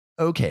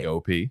Okay,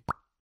 OP.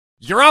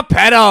 You're a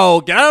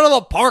pedo! Get out of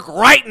the park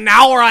right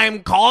now or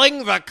I'm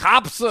calling the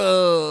cops!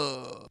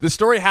 This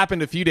story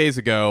happened a few days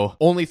ago,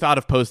 only thought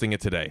of posting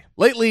it today.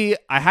 Lately,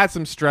 I had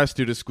some stress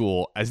due to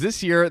school, as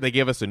this year they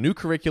gave us a new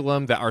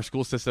curriculum that our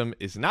school system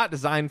is not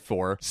designed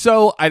for,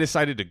 so I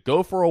decided to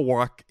go for a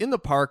walk in the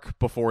park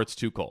before it's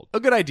too cold. A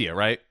good idea,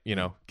 right? You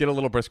know, get a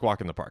little brisk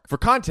walk in the park. For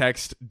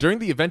context, during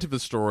the event of the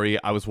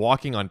story, I was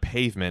walking on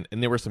pavement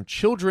and there were some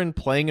children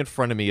playing in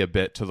front of me a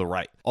bit to the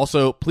right.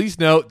 Also, please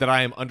note that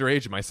I am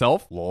underage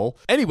myself, lol.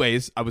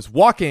 Anyways, I was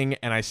walking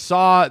and I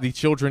saw the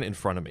children in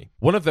front of me.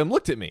 One of them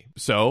looked at me,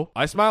 so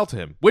I smiled to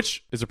him,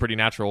 which is a pretty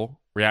natural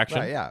reaction,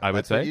 Right, yeah, I would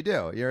that's say. what you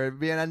do. You're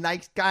being a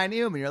nice guy and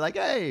human. You're like,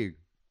 hey,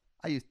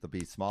 I used to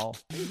be small.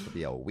 I used to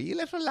be a wee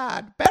little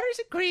lad. Berries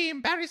and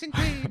cream, berries and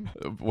cream.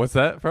 What's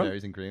that from?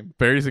 Berries and cream.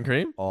 Berries and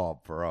cream? Oh,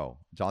 bro.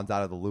 John's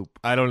out of the loop.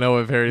 I don't know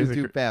what berries and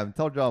cream. YouTube fam,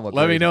 tell John what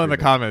Let me berries know and in the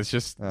cream comments.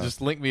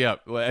 Just link me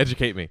up.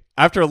 Educate me.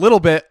 After a little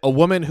bit, a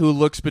woman who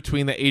looks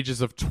between the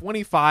ages of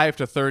 25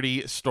 to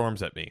 30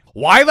 storms at me.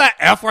 Why the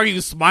F are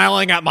you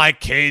smiling at my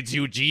kids,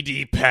 you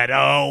GD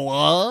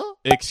pedo?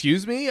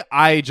 Excuse me?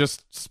 I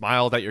just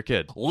smiled at your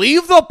kid.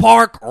 Leave the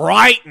park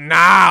right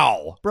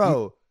now.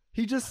 Bro,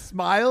 he just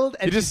smiled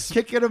and He just just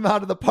kicking him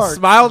out of the park.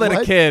 Smiled at a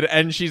What? kid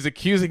and she's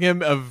accusing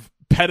him of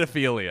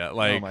pedophilia.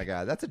 Like, Oh my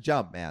God. That's a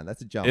jump, man.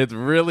 That's a jump. it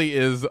really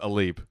is a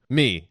leap.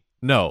 Me,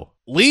 no.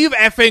 Leave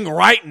effing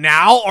right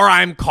now or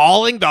I'm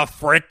calling the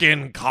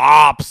frickin'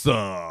 cops.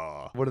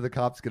 What are the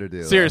cops going to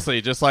do?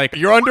 Seriously, just like,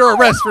 you're under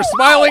arrest for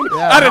smiling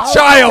Yeah, at a how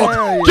dare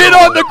child. you. Get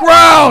on the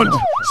ground.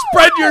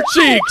 Spread your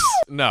cheeks.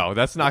 No,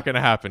 that's not going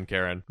to happen,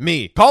 Karen.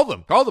 Me. Call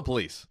them. Call the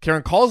police.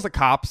 Karen calls the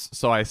cops,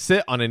 so I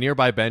sit on a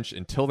nearby bench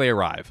until they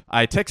arrive.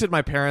 I texted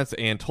my parents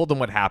and told them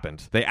what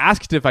happened. They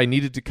asked if I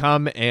needed to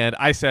come, and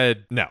I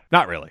said, no,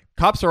 not really.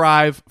 Cops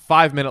arrive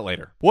 5 minutes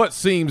later. What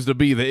seems to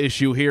be the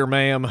issue here,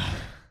 ma'am?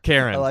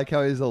 Karen. I like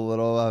how he's a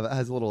little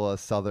has a little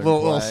southern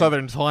little twang.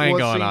 southern twang What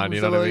going on, seems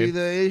you know to what I be mean?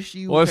 The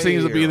issue What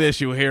seems to be here? the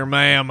issue here,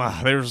 ma'am?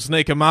 There's a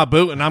snake in my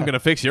boot, and I'm going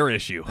to fix your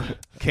issue.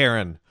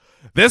 Karen,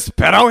 this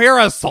pedo here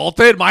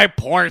assaulted my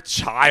poor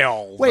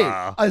child. Wait,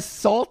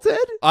 assaulted?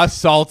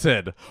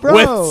 Assaulted. Bro.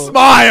 With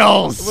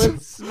smiles.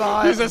 With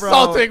smiles, He's bro.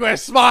 assaulting with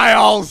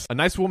smiles. A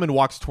nice woman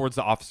walks towards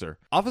the officer.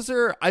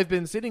 Officer, I've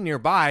been sitting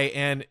nearby,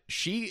 and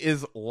she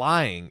is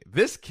lying.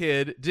 This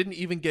kid didn't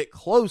even get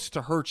close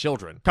to her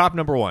children. Cop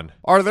number 1.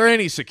 Are there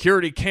any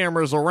security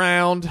cameras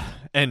around?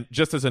 And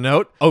just as a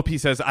note, OP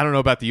says, I don't know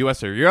about the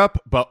US or Europe,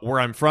 but where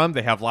I'm from,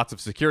 they have lots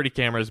of security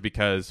cameras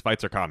because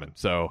fights are common.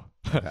 So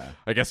Okay.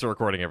 I guess they're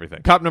recording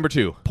everything. Cop number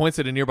 2 points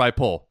at a nearby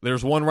pole.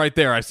 There's one right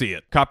there. I see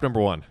it. Cop number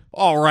 1.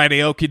 Alrighty,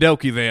 okie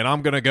dokie then.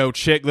 I'm going to go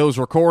check those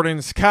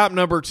recordings. Cop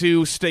number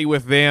 2, stay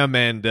with them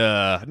and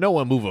no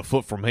one move a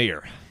foot from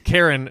here.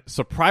 Karen,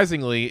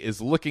 surprisingly,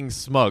 is looking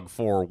smug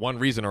for one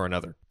reason or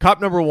another. Cop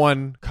number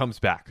 1 comes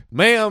back.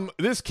 Ma'am,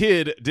 this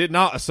kid did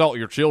not assault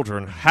your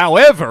children.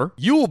 However,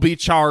 you will be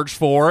charged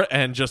for,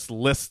 and just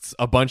lists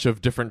a bunch of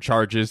different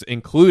charges,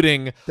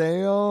 including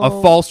Damn. a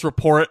false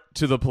report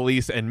to the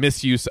police and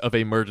misuse of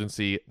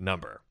emergency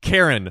number.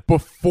 Karen,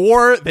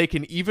 before they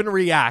can even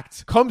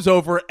react, comes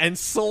over and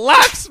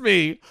slaps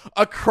me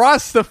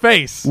across the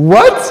face.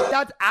 What?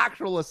 That's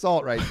actual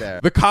assault right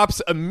there. The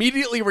cops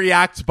immediately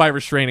react by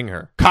restraining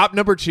her. Cop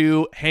number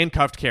 2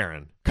 handcuffed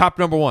Karen. Cop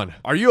number 1,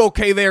 are you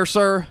okay there,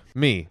 sir?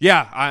 Me.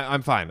 Yeah,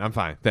 I'm fine. I'm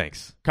fine.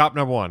 Thanks. Cop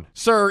number 1,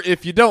 sir,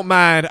 if you don't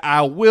mind,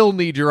 I will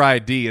need your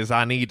ID as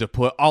I need to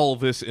put all of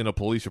this in a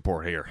police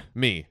report here.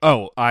 Me.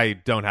 Oh, I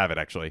don't have it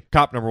actually.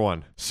 Cop number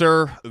 1,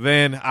 sir,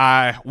 then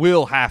I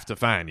will have to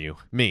fine you.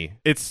 Me.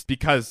 It's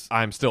because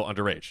I'm still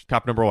underage.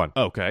 Cop number 1.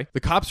 Okay. The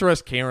cops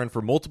arrest Karen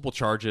for multiple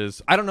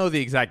charges. I don't know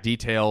the exact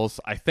details.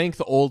 I thank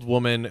the old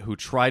woman who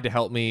tried to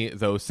help me,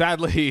 though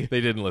sadly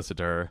they didn't listen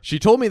to her. She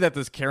told me that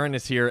this Karen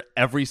is here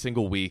every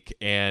single week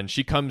and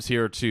she comes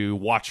here to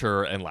watch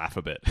her and laugh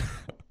a bit.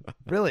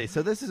 Really?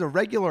 So this is a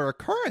regular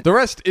occurrence? The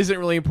rest isn't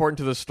really important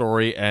to the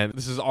story, and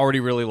this is already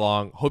really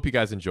long. Hope you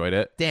guys enjoyed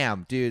it.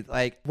 Damn, dude.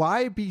 Like,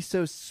 why be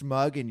so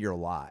smug in your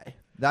lie?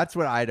 That's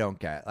what I don't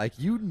get. Like,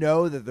 you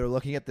know that they're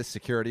looking at the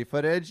security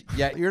footage,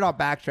 yet you're not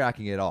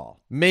backtracking at all.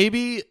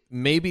 Maybe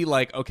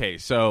like, okay,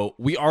 so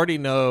we already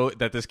know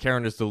that this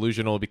Karen is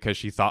delusional because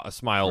she thought a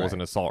smile was Right.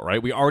 an assault,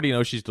 right? We already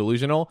know she's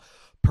delusional.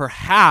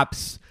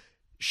 Perhaps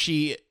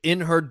she,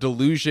 in her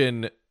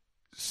delusion,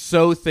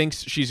 so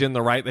thinks she's in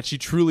the right that she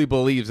truly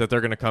believes that they're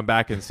going to come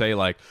back and say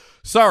like,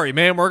 sorry,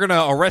 man, we're going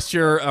to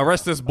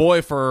arrest this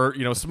boy for,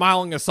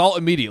 smiling assault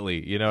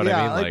immediately. You know what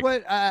I mean? Like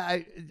what?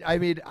 I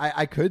mean,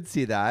 I could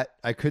see that.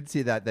 I could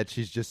see that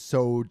she's just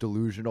so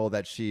delusional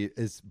that she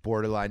is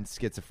borderline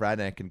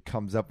schizophrenic and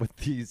comes up with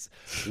these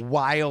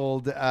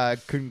wild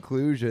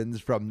conclusions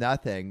from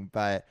nothing.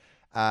 But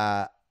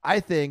I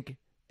think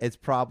it's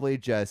probably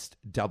just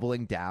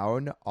doubling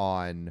down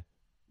on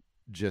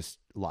just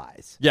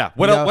lies. Yeah.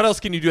 What else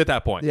can you do at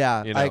that point?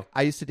 Yeah. You know? Like,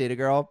 I used to date a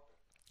girl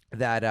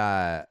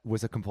that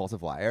was a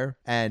compulsive liar,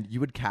 and you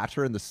would catch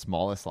her in the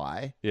smallest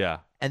lie, Yeah.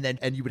 and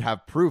you would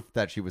have proof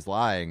that she was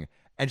lying,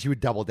 and she would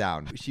double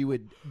down. She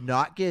would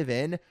not give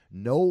in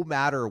no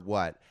matter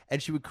what.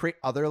 And she would create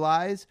other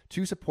lies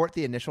to support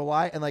the initial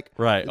lie. And like,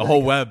 Right. A like,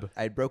 whole web.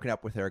 I had broken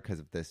up with her because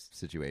of this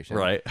situation.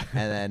 Right.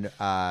 And then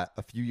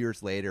a few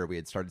years later, we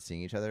had started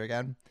seeing each other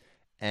again.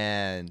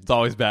 And It's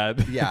always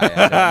bad.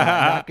 yeah,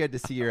 not good to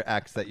see your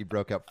ex that you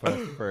broke up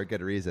for a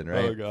good reason,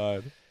 right? Oh,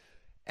 God.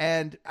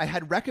 And I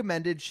had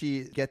recommended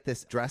she get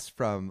this dress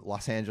from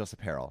Los Angeles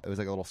Apparel. It was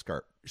like a little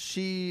skirt.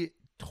 She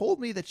told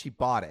me that she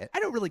bought it. I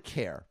don't really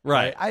care.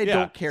 Right. I Yeah.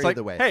 don't care It's like,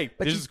 either way. hey,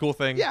 But this she- is a cool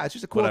thing. Yeah, it's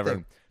just a cool Whatever.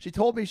 thing. She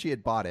told me she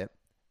had bought it.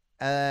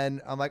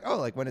 And I'm like, oh,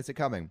 like, when is it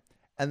coming?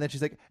 And then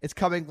she's like, it's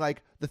coming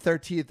like the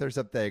 13th or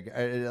something.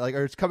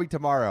 Or it's coming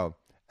tomorrow.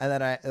 And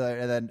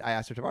then I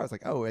asked her tomorrow. I was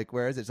like, oh, like,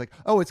 where is it? She's like,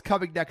 oh, it's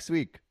coming next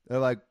week. They're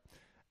like,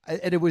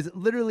 and it was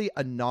literally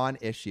a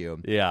non-issue.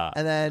 Yeah.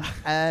 And then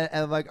and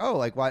I'm like, oh,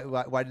 like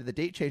why did the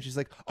date change? She's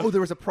like, oh,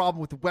 there was a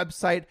problem with the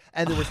website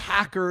and there was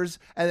hackers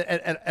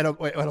and I'm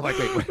like,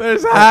 wait.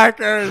 There's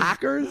hackers.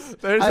 Hackers?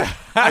 There's I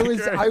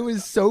hackers.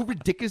 was so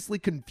ridiculously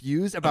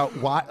confused about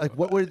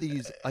what were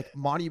these like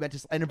monumental,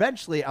 and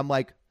eventually I'm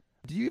like,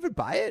 do you even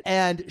buy it?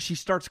 And she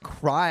starts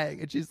crying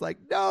and she's like,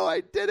 no,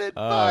 I didn't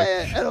buy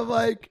it. And I'm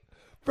like,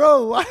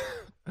 bro,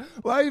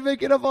 why are you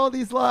making up all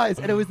these lies?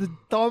 And it was the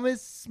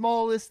dumbest,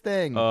 smallest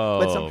thing. But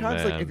Oh,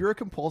 sometimes, like, man. if you're a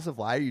compulsive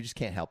liar, you just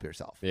can't help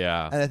yourself.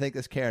 Yeah. And I think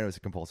this Karen was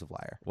a compulsive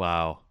liar.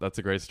 Wow. That's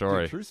a great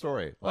story. Dude, true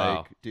story. Wow.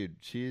 Like, dude,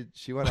 she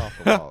went off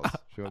the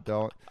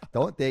walls.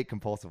 Don't date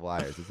compulsive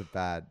liars. It's a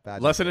bad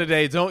Lesson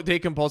today: don't date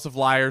compulsive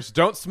liars.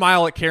 Don't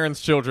smile at Karen's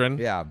children.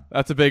 Yeah.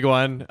 That's a big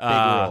one.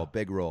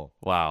 Big rule.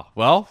 Wow.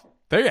 Well,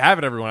 there you have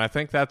it, everyone. I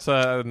think that's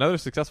another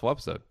successful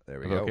episode. There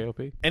we of go.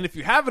 OKOP. And if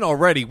you haven't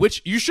already,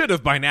 which you should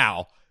have by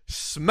now,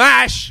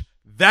 smash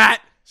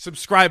that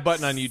subscribe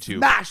button on YouTube.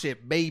 Smash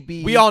it,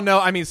 baby. We all know.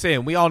 I mean,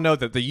 Sam, we all know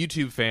that the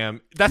YouTube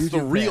fam. That's the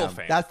YouTube real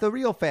fam. That's the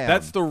real fam.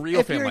 That's the real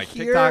if fam, you're like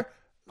here, TikTok.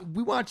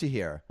 We want you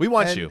here. We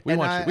want you. We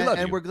want you. We love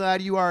and you. we're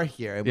glad you are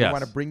here. And Yes. we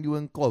want to bring you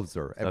in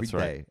closer every That's day,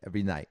 right.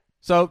 every night.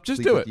 So just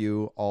Sleep do with it.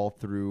 you all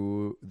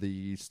through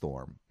the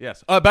storm.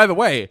 Yes. By the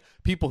way,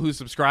 people who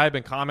subscribe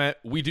and comment,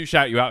 we do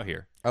shout you out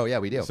here. Oh yeah,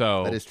 we do.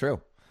 So- that is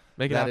true.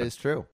 Make it That happen. is true.